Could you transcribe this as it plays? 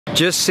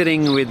Just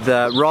sitting with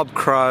Rob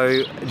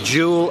Crowe,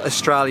 dual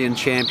Australian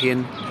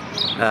champion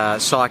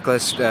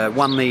cyclist,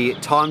 won the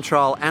time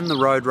trial and the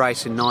road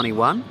race in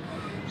 '91,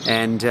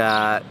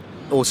 and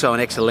also an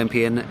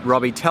ex-Olympian.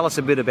 Robbie, tell us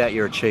a bit about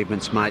your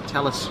achievements, mate.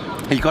 Tell us.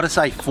 You've got to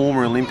say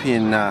former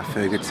Olympian,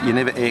 Ferg. You're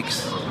never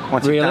ex.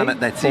 Once Really? you've done it,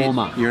 that's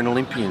Former. it. You're an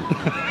Olympian.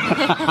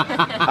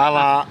 A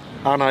la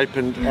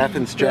unopened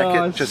Athens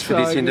jacket, just for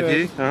this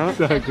interview. All right?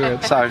 So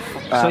good.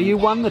 So you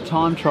won the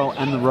time trial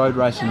and the road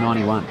race in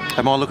 '91.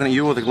 am I looking at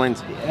you or the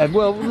lens?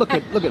 Well, look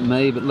at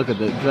me, but look at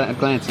the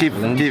glance at the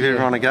lens. Give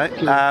everyone a go.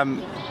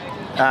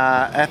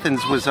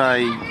 Athens was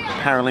a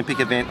Paralympic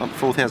event on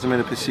 4,000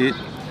 metre pursuit.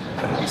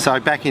 So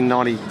back in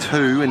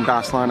 '92 in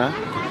Barcelona,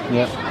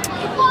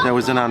 there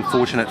was an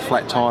unfortunate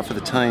flat tyre for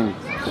the team,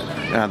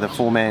 the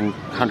 4-man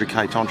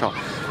 100k time trial.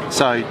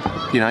 So,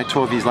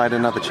 12 years later,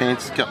 another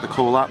chance, got the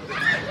call up.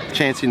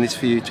 Chance in this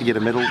for you to get a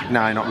medal?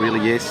 No, not really.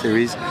 Yes, there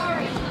is.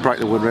 Broke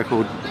the world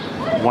record,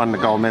 won the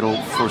gold medal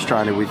for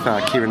Australia with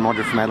Kieran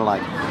Modra from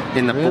Adelaide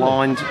in the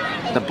blind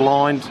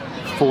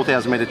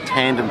 4,000 metre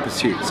tandem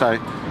pursuit. So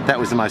that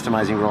was the most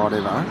amazing ride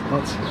ever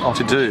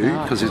to do,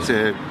 because it's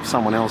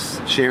someone else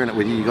sharing it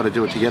with you. You've got to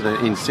do it together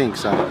in sync.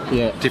 So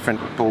different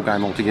ball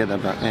game altogether.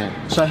 But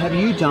yeah. So have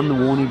you done the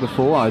Warny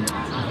before? I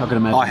can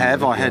imagine. I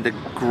have. I had a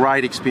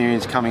great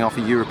experience coming off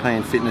of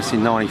European Fitness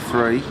in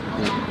 '93.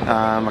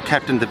 I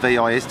captained the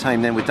VIS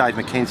team then with Dave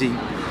McKenzie.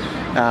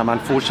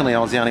 Unfortunately, I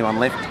was the only one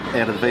left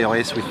out of the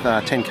VIS with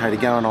 10k to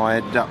go, and I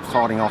ended up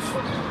fighting off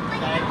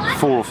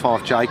 4 or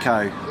 5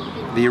 JCO,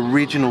 the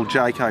original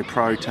JCO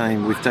Pro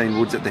team with Dean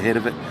Woods at the head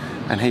of it,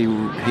 and he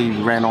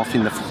ran off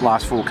in the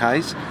last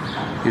 4Ks.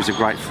 He was a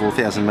great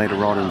 4,000 metre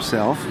rider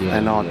himself,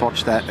 and I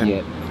botched that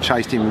and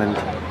chased him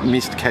and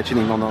missed catching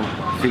him on the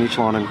finish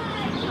line and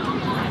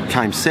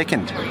came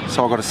second.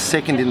 So I got a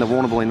second in the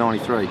Warrnambool in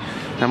 '93.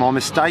 Now my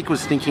mistake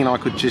was thinking I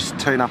could just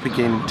turn up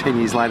again 10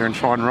 years later and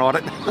try and ride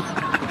it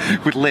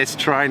with less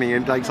training.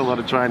 It takes a lot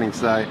of training.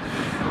 So,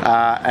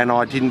 and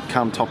I didn't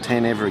come top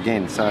 10 ever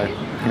again. So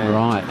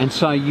right. And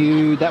so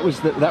that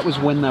was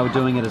when they were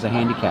doing it as a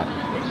handicap.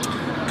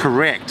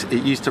 Correct.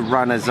 It used to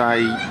run as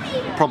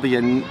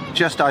probably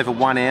just over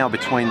 1 hour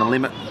between the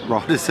limit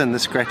riders and the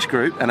scratch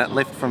group, and it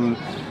left from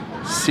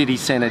city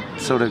centre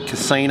sort of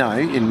casino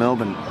in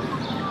Melbourne.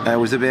 It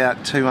was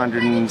about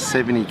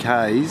 270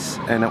 k's,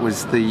 and it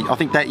was I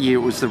think that year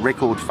it was the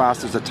record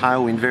fast as a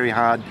tailwind, very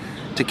hard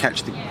to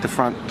catch the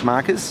front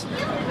markers,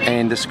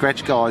 and the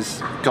scratch guys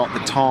got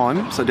the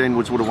time. So Dean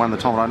Woods would have won the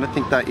time, but I don't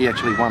think that he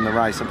actually won the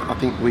race. I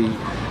think we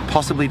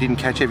possibly didn't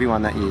catch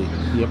everyone that year.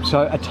 Yep.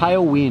 So a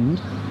tailwind,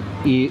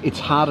 it's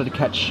harder to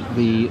catch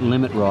the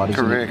limit riders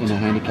in a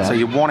handicap. So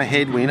you want a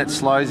headwind, it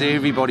slows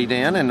everybody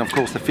down, and of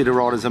course the fitter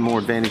riders are more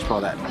advantaged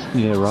by that.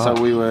 Yeah, right. So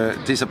we were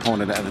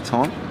disappointed at the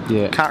time.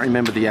 Yeah. Can't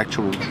remember the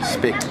actual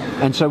spec.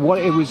 And so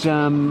it was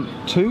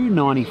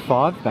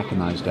 295 back in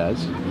those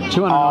days?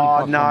 295?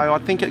 Oh, no, I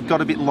think it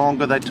got a bit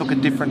longer. They took a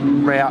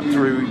different route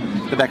through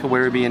the back of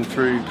Werribee and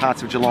through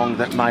parts of Geelong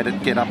that made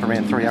it get up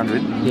around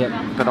 300. Yep.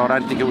 But I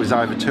don't think it was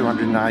over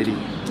 280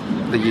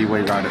 the year we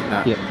rode it,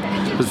 no. Yep.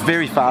 It was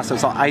very fast. It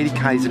was like 80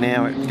 k's an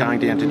hour going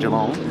down to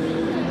Geelong.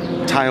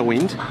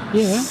 Tailwind.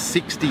 Yeah.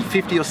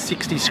 50 or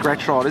 60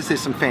 scratch riders. There's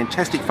some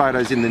fantastic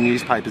photos in the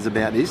newspapers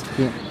about this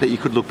that you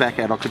could look back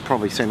at. I could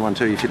probably send one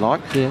to you if you'd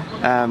like. Yeah.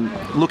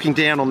 Looking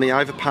down on the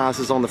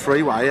overpasses on the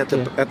freeway at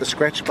the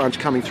scratch bunch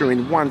coming through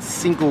in one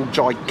single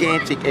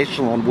gigantic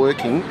echelon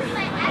working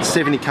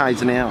 70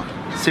 k's an hour.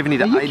 70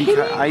 to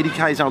 80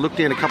 k's. I looked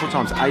down a couple of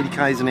times, 80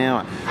 k's an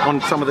hour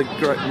on some of the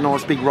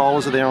nice big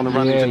rollers are there on the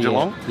run into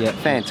Geelong. Yeah.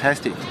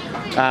 Fantastic.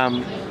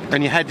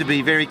 And you had to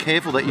be very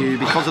careful that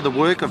because of the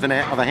work of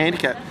a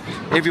handicap,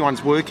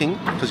 everyone's working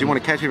because you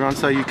want to catch everyone,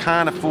 so you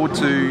can't afford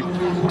to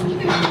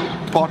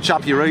botch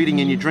up your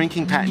eating and your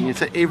drinking pattern.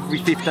 It's every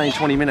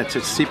 15-20 minutes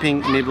it's sipping,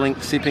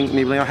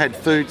 nibbling. I had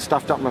food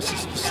stuffed up my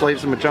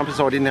sleeves and my jumper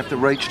so I didn't have to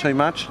reach too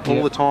much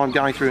all the time,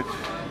 going through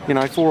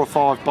 4 or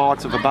 5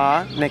 bites of a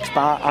bar, next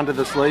bar under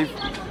the sleeve,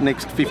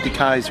 next 50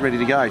 k's ready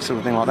to go, sort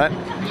of thing like that.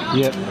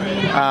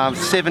 Yep.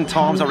 7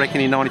 times I reckon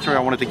in '93 I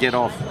wanted to get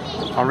off.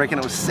 I reckon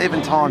it was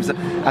 7 times,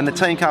 and the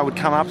team car would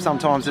come up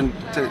sometimes and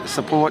to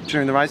support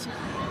during the race,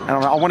 and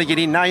I'm like, I want to get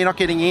in. No, you're not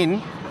getting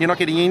in. You're not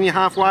getting in. You're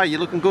halfway. You're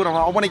looking good. I'm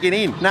like, I want to get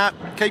in. No,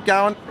 keep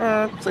going.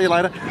 See you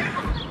later.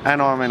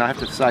 And I have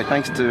to say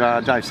thanks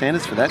to Dave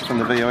Sanders for that, from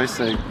the VIS,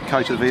 the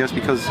coach of the VIS,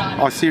 because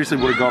I seriously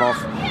would have got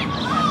off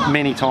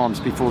many times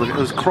before. It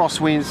was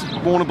crosswinds.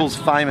 Warrnambool's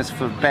famous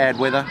for bad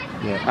weather,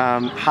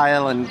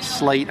 hail and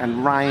sleet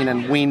and rain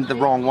and wind the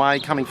wrong way,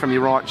 coming from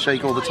your right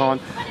cheek all the time.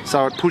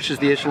 So it pushes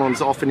the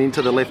echelons often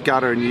into the left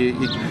gutter, and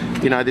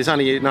you know there's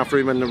only enough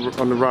room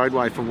on the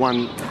roadway for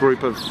one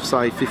group of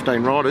say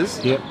 15 riders,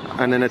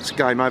 and then it's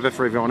game over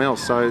for everyone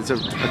else. So it's a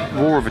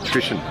war of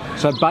attrition.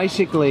 So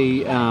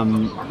basically,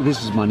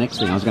 this is my next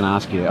thing. I was going to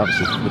ask you,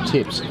 obviously, the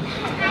tips,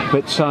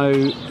 but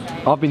so.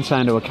 I've been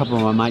saying to a couple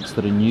of my mates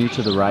that are new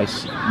to the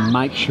race,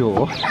 make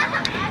sure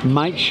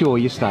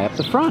you stay up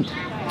the front.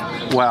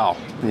 Well,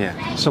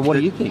 yeah. So what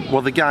do you think?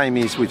 Well, the game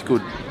is with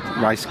good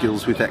race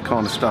skills, with that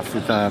kind of stuff,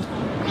 with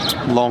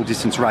long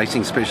distance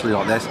racing, especially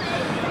like this,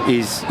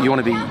 is you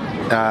want to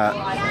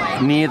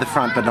be near the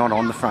front but not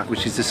on the front,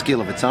 which is a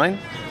skill of its own.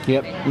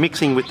 Yep.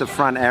 Mixing with the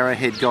front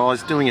arrowhead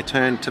guys, doing a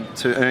turn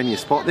to earn your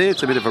spot there.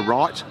 It's a bit of a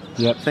right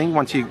thing.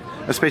 Once you,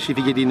 especially if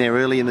you get in there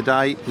early in the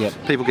day,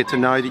 people get to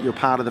know that you're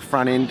part of the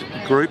front end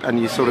group,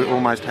 and you sort of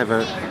almost have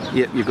a,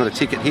 you've got a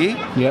ticket here.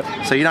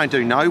 Yep. So you don't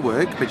do no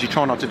work, but you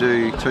try not to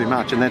do too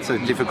much, and that's a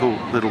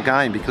difficult little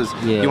game because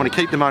you want to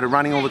keep the motor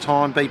running all the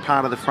time, be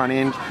part of the front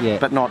end,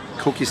 but not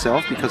cook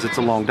yourself because it's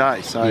a long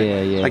day. So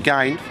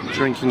again,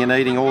 drinking and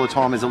eating all the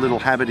time as a little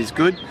habit is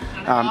good.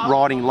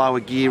 Riding lower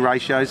gear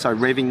ratios, so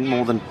revving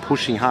more than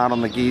pushing hard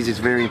on the gears is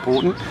very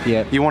important.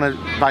 You want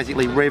to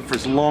basically rev for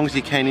as long as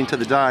you can into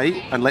the day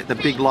and let the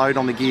big load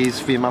on the gears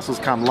for your muscles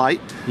come late,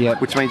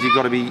 which means you've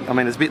got to be, I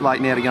mean, it's a bit late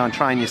now to go and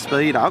train your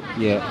speed up,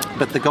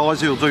 but the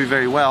guys who will do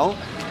very well,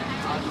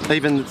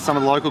 even some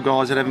of the local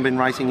guys that haven't been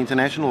racing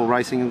international or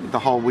racing the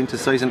whole winter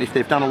season, if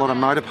they've done a lot of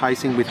motor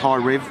pacing with high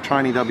rev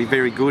training, they'll be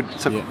very good.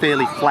 It's a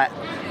fairly flat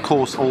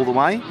course all the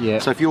way.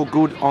 So if you're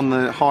good on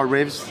the high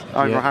revs,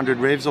 over 100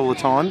 revs all the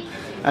time,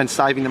 and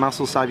saving the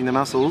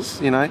muscles,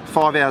 you know,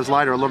 5 hours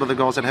later, a lot of the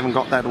guys that haven't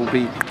got that will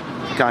be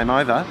game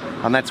over,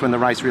 and that's when the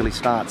race really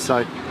starts.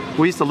 So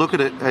we used to look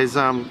at it as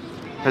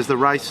the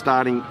race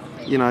starting,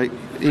 you know,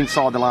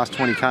 inside the last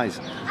 20 Ks.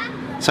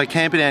 So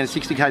Camperdown,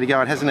 60K to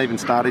go, it hasn't even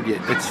started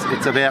yet.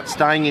 It's about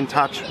staying in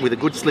touch with a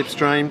good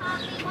slipstream,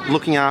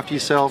 looking after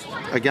yourself,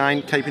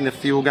 again, keeping the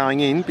fuel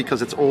going in,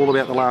 because it's all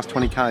about the last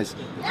 20 Ks.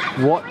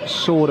 What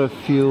sort of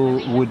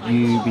fuel would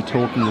you be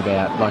talking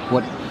about? Like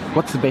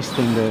what's the best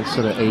thing to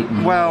sort of eat?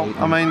 Well,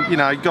 I mean, you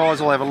know, guys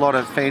will have a lot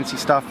of fancy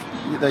stuff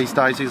these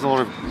days. There's a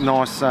lot of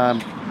nice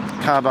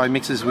carbo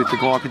mixes with the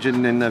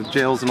glycogen and the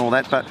gels and all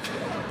that, but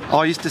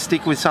I used to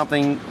stick with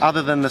something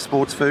other than the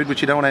sports food,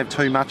 which you don't want to have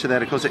too much of that,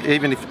 because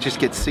even if it just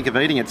gets sick of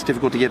eating it, it's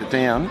difficult to get it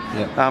down.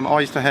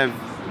 I used to have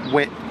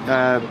wet,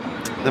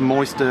 the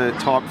moister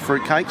type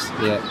fruit cakes.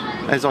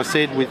 As I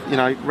said, with, you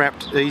know,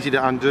 wrapped, easy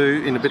to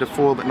undo in a bit of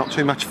foil, but not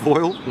too much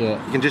foil. You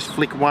can just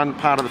flick one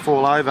part of the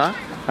foil over,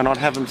 and I'd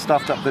have them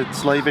stuffed up the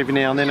sleeve every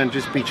now and then and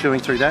just be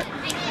chewing through that.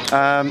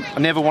 I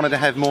never wanted to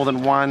have more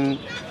than one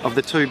of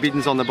the two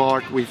bidons on the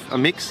bike with a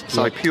mix,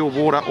 so pure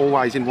water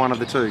always in one of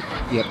the two.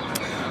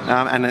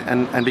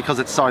 And because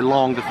it's so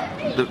long,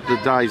 the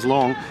day's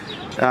long,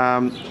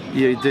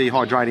 you're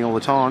dehydrating all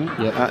the time.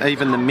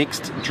 Even the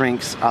mixed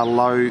drinks are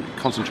low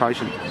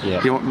concentration.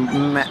 You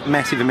want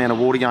massive amount of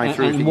water going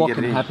through. And what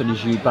can happen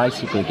is you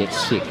basically get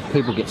sick.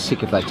 People get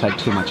sick if they take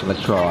too much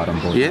electrolyte on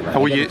board.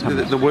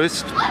 Well,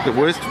 the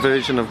worst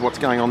version of what's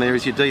going on there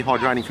is you're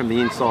dehydrating from the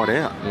inside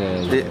out.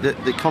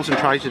 The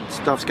concentrated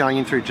stuff's going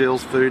in through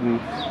gels, food, and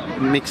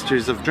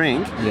mixtures of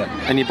drink,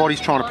 and your body's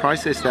trying to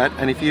process that.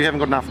 And if you haven't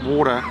got enough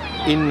water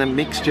in the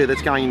mixture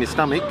that's going in your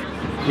stomach,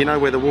 you know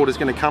where the water's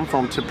going to come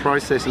from to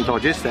process and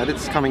digest that.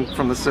 It's coming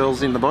from the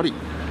cells in the body.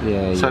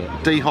 So it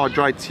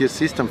dehydrates your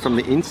system from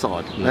the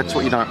inside. That's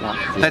what you don't want.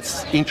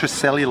 That's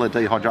intracellular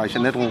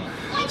dehydration. That'll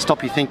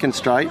stop you thinking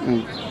straight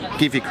and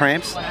give you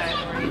cramps,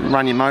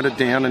 run your motor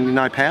down, and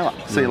no power.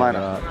 See you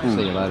later.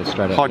 See you later,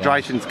 straight out.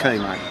 Hydration's key,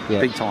 mate.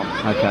 Big time.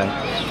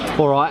 Okay.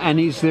 All right. And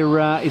is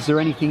there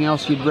anything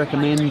else you'd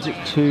recommend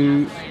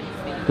to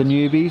the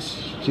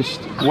newbies?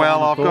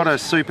 Well, I've got a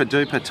super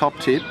duper top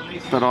tip,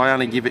 but I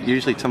only give it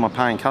usually to my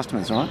paying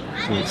customers, right?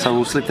 So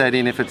we'll slip that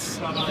in if it's,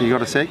 you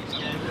got a sec?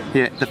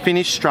 The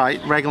Finnish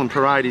Straight, Raglan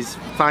Parade, is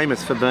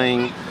famous for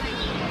being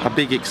a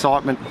big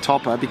excitement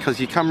topper, because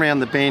you come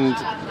round the bend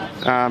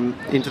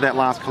into that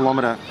last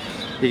kilometre,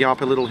 you go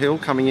up a little hill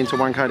coming into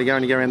 1K to go,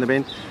 and you go around the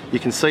bend. You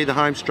can see the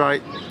home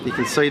straight, you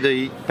can see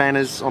the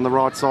banners on the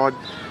right side.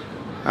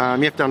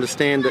 You have to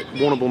understand that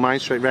Warrnambool Main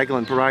Street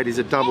Raglan Parade is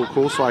a double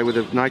causeway with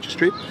a nature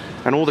strip,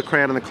 and all the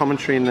crowd and the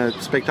commentary and the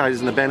spectators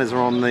and the banners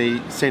are on the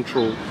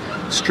central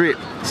strip.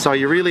 So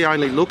you're really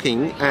only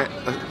looking at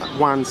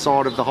one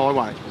side of the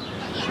highway.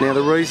 Now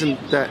the reason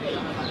that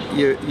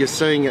you're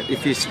seeing it,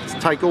 if you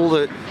take all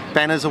the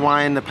banners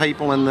away and the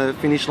people and the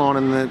finish line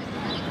and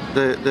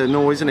the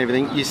noise and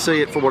everything, you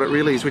see it for what it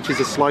really is, which is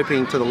a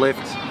sloping to the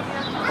left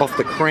off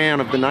the crown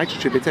of the nature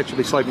strip. It's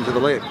actually sloping to the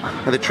left.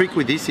 Now the trick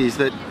with this is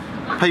that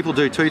people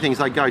do two things.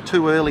 They go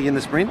too early in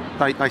the sprint.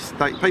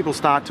 People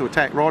start to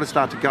attack. Riders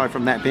start to go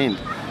from that bend.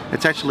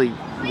 It's actually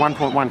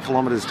 1.1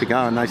 kilometres to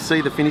go, and they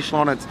see the finish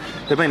line.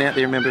 They've been out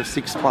there, remember,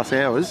 6+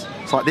 hours.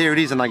 It's like, there it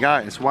is, and they go.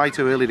 It's way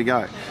too early to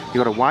go.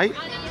 You got to wait,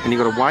 and you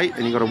got to wait,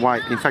 and you got to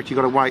wait. In fact, you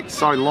got to wait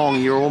so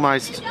long, you're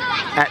almost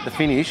at the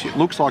finish. It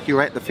looks like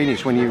you're at the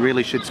finish when you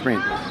really should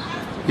sprint.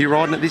 You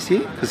riding it this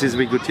year? Because this is a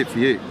big good tip for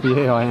you.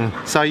 Yeah, I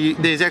am. So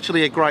there's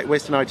actually a Great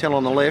Western Hotel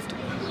on the left.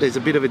 There's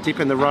a bit of a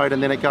dip in the road,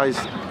 and then it goes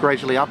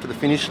gradually up to the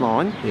finish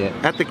line.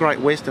 At the Great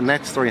Western,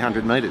 that's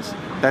 300 metres.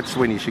 That's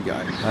when you should go.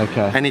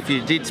 And if you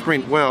did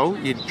sprint well,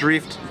 you'd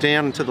drift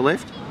down to the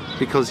left,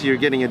 because you're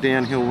getting a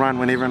downhill run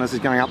when everyone else is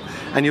going up.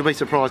 And you'll be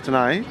surprised to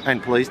know,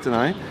 and pleased to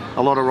know,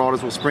 a lot of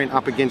riders will sprint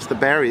up against the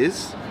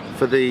barriers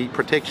for the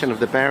protection of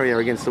the barrier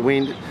against the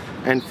wind,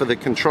 and for the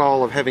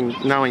control of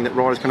knowing that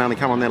riders can only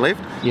come on their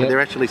left. But they're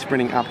actually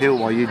sprinting uphill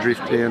while you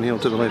drift downhill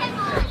to the left.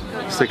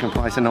 second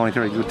place in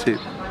 93. Good tip.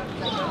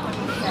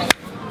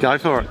 Go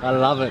for it. I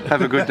love it.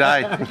 Have a good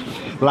day.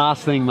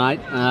 Last thing, mate.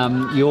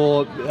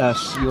 Your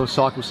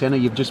cycle centre,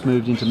 you've just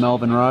moved into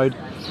Melbourne Road.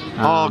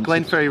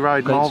 Glenferrie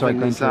Road,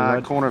 Melbourne. It's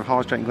Road. corner of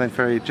High Street and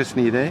Glenferrie, just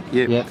near there.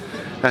 Yep.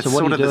 That's So what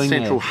sort are of you the doing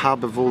central there?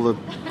 hub of all the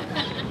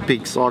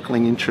big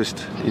cycling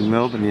interest in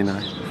Melbourne, you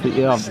know.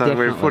 Yeah, So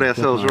we've put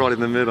ourselves right in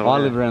the middle. I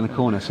live around the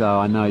corner, so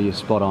I know you're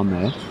spot on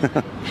there.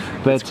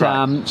 But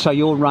so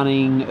you're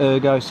running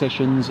ergo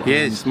sessions?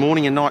 Yes,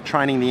 morning and night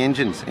training the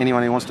engines.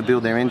 Anyone who wants to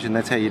build their engine,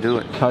 that's how you do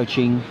it.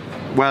 Coaching?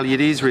 Well,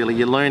 it is really.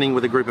 You're learning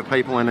with a group of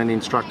people and an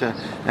instructor,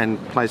 and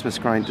plasma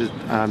screen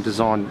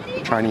design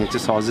training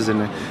exercises,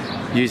 and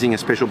using a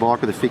special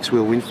bike with a fixed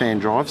wheel wind fan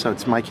drive, so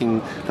it's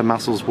making the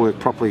muscles work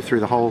properly through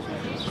the whole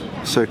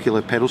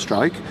circular pedal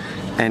stroke,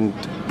 and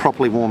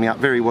properly warming up.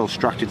 Very well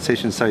structured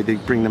sessions, so they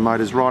bring the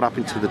motors right up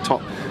into the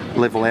top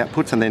level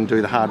outputs and then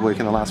do the hard work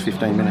in the last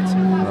 15 minutes.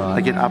 Right.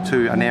 They get up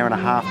to an hour and a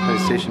half per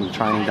session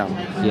training done.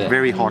 Yeah.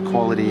 Very high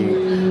quality,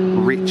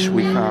 rich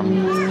with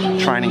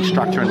training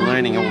structure and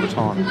learning all the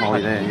time while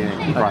you're there.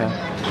 Yeah, great.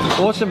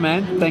 Okay. Awesome,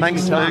 man.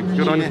 Thanks for your time. Luke.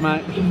 Good on Cheers, you,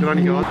 mate. Good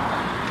on you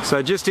guys.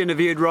 So just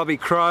interviewed Robbie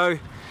Crowe.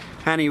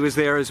 Hanny was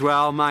there as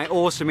well, mate.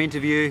 Awesome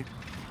interview.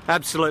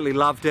 Absolutely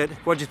loved it.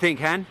 What'd you think,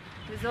 Han?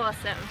 It was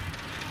awesome.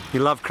 You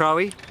love Crowe?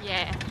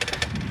 Yeah.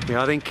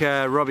 Yeah, I think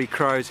Robbie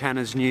Crowe's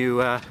Hannah's new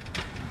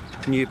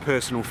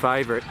personal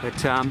favourite.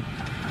 But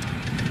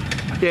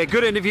yeah,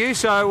 good interview.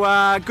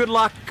 So good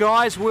luck,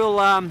 guys. We'll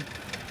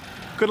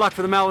good luck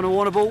for the Melbourne and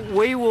Warrnambool.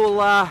 We will.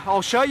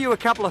 I'll show you a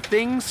couple of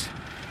things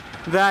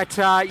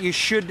that you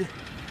should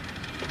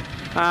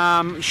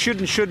and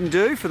shouldn't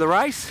do for the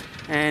race,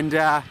 and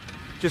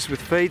just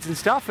with feeds and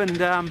stuff, and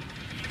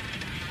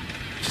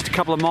just a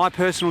couple of my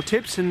personal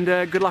tips, and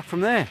good luck from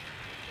there.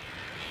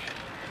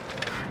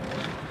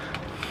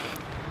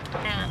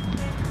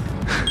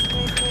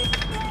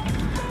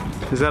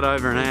 Is that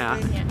over an hour?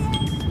 Yeah.